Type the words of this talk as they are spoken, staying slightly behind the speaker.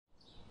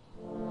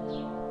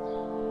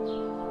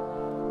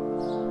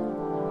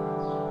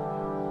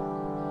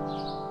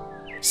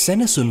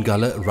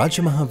Senasungala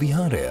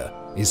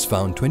Rajamahaviharaya is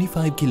found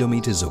 25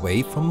 kilometers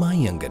away from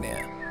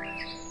Mahiyanganaya,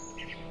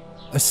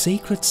 a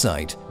sacred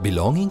site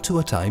belonging to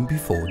a time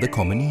before the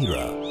Common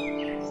Era.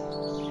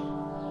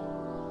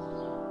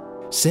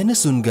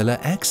 Senasungala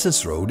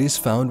access road is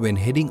found when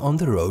heading on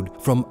the road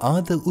from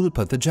Adha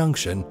Ulpatha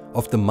junction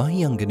of the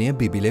Mahiyanganaya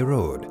Bibile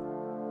road.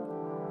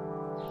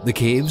 The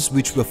caves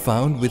which were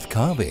found with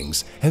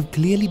carvings have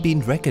clearly been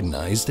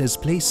recognized as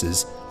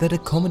places that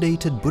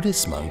accommodated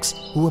Buddhist monks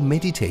who were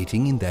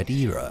meditating in that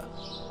era.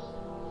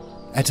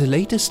 At a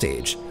later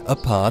stage, a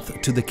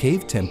path to the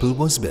cave temple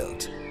was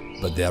built,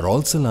 but there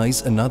also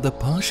lies another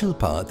partial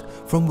path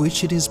from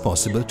which it is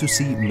possible to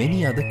see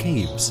many other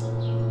caves.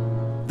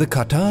 The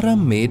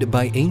kataram made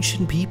by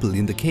ancient people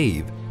in the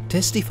cave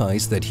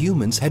testifies that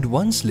humans had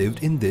once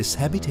lived in this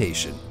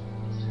habitation.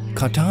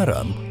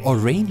 Kataram or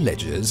rain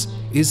ledges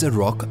is a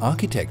rock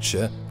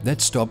architecture that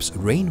stops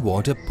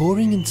rainwater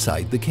pouring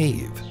inside the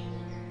cave.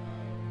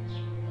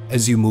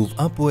 As you move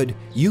upward,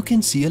 you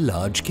can see a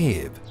large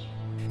cave.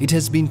 It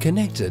has been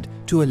connected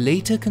to a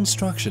later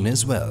construction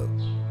as well.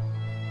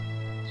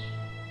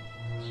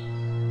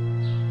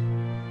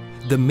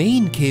 The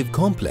main cave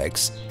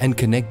complex and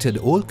connected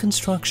old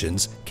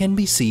constructions can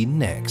be seen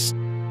next.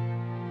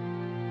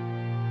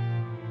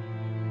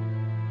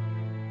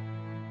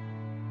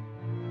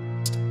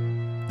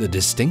 The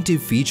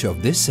distinctive feature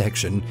of this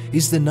section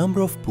is the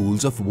number of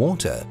pools of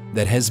water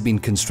that has been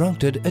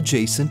constructed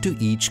adjacent to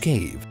each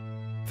cave.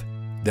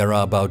 There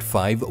are about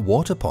 5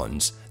 water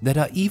ponds that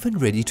are even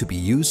ready to be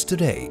used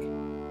today.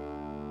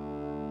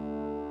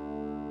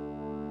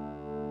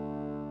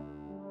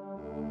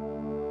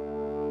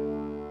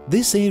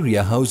 This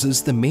area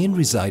houses the main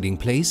residing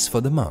place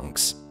for the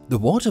monks. The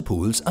water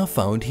pools are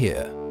found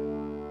here.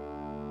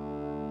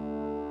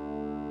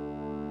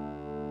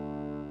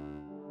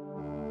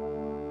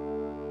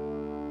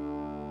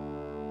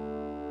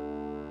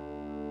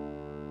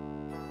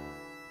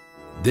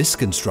 This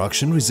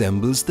construction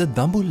resembles the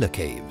Dambulla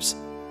caves.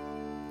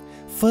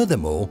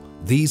 Furthermore,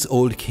 these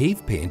old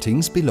cave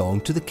paintings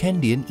belong to the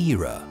Kandyan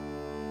era.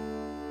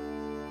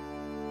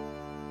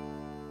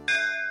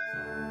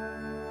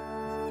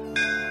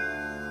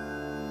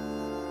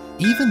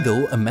 Even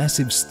though a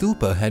massive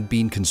stupa had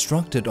been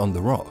constructed on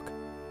the rock,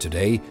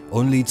 today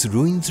only its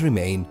ruins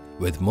remain,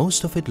 with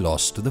most of it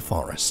lost to the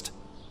forest.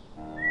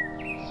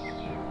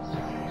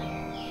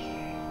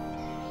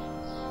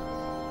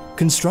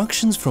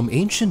 Constructions from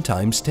ancient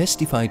times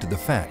testify to the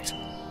fact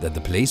that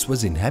the place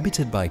was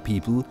inhabited by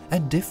people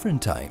at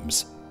different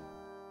times.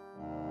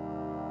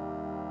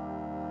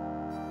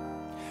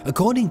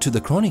 According to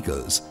the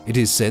chronicles, it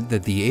is said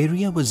that the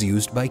area was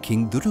used by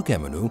King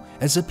Dudugamanu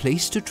as a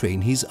place to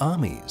train his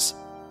armies.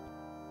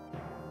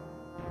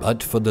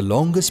 But for the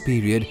longest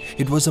period,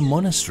 it was a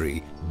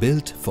monastery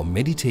built for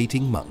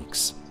meditating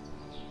monks.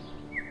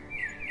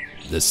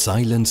 The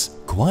silence,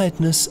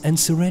 quietness and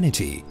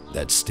serenity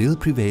that still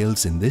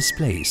prevails in this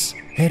place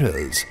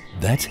heralds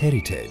that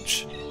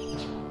heritage.